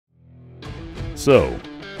So,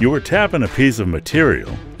 you were tapping a piece of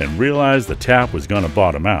material and realized the tap was going to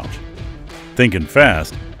bottom out. Thinking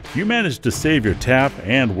fast, you managed to save your tap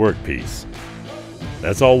and workpiece.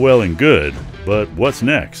 That's all well and good, but what's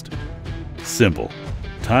next? Simple.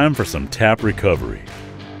 Time for some tap recovery.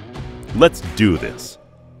 Let's do this.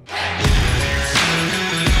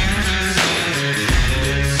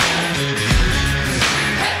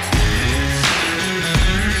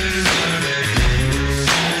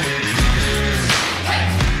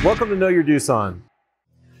 Welcome to Know Your Doosan.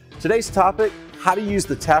 Today's topic, how to use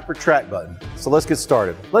the tap retract button. So let's get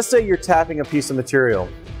started. Let's say you're tapping a piece of material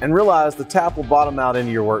and realize the tap will bottom out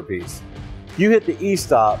into your workpiece. You hit the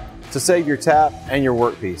E-stop to save your tap and your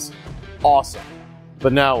workpiece. Awesome.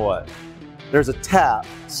 But now what? There's a tap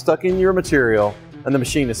stuck in your material and the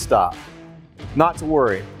machine is stopped. Not to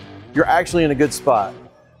worry, you're actually in a good spot.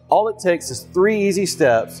 All it takes is 3 easy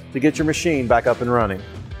steps to get your machine back up and running.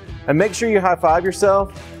 And make sure you high-five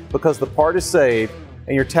yourself because the part is saved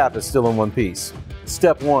and your tap is still in one piece.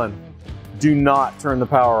 Step 1, do not turn the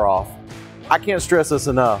power off. I can't stress this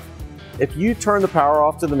enough. If you turn the power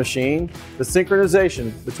off to the machine, the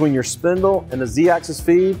synchronization between your spindle and the Z-axis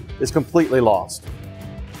feed is completely lost.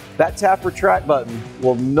 That tap retract button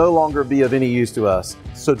will no longer be of any use to us,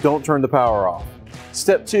 so don't turn the power off.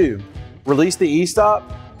 Step 2, release the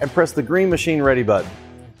E-stop and press the green machine ready button.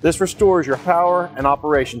 This restores your power and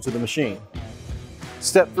operation to the machine.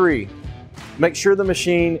 Step 3, make sure the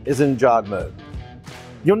machine is in jog mode.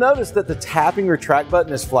 You'll notice that the tapping retract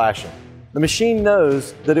button is flashing. The machine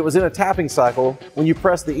knows that it was in a tapping cycle when you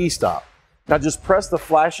press the E-stop. Now just press the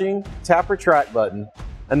flashing tap retract button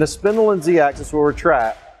and the spindle and Z-axis will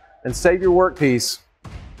retract and save your workpiece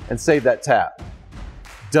and save that tap.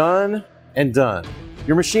 Done and done.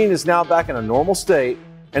 Your machine is now back in a normal state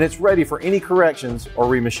and it's ready for any corrections or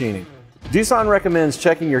remachining. Doosan recommends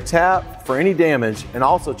checking your tap for any damage and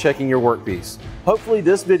also checking your workpiece. Hopefully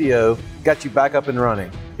this video got you back up and running.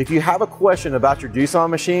 If you have a question about your Doosan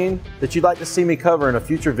machine that you'd like to see me cover in a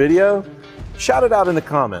future video, shout it out in the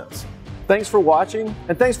comments. Thanks for watching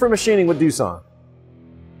and thanks for machining with Doosan.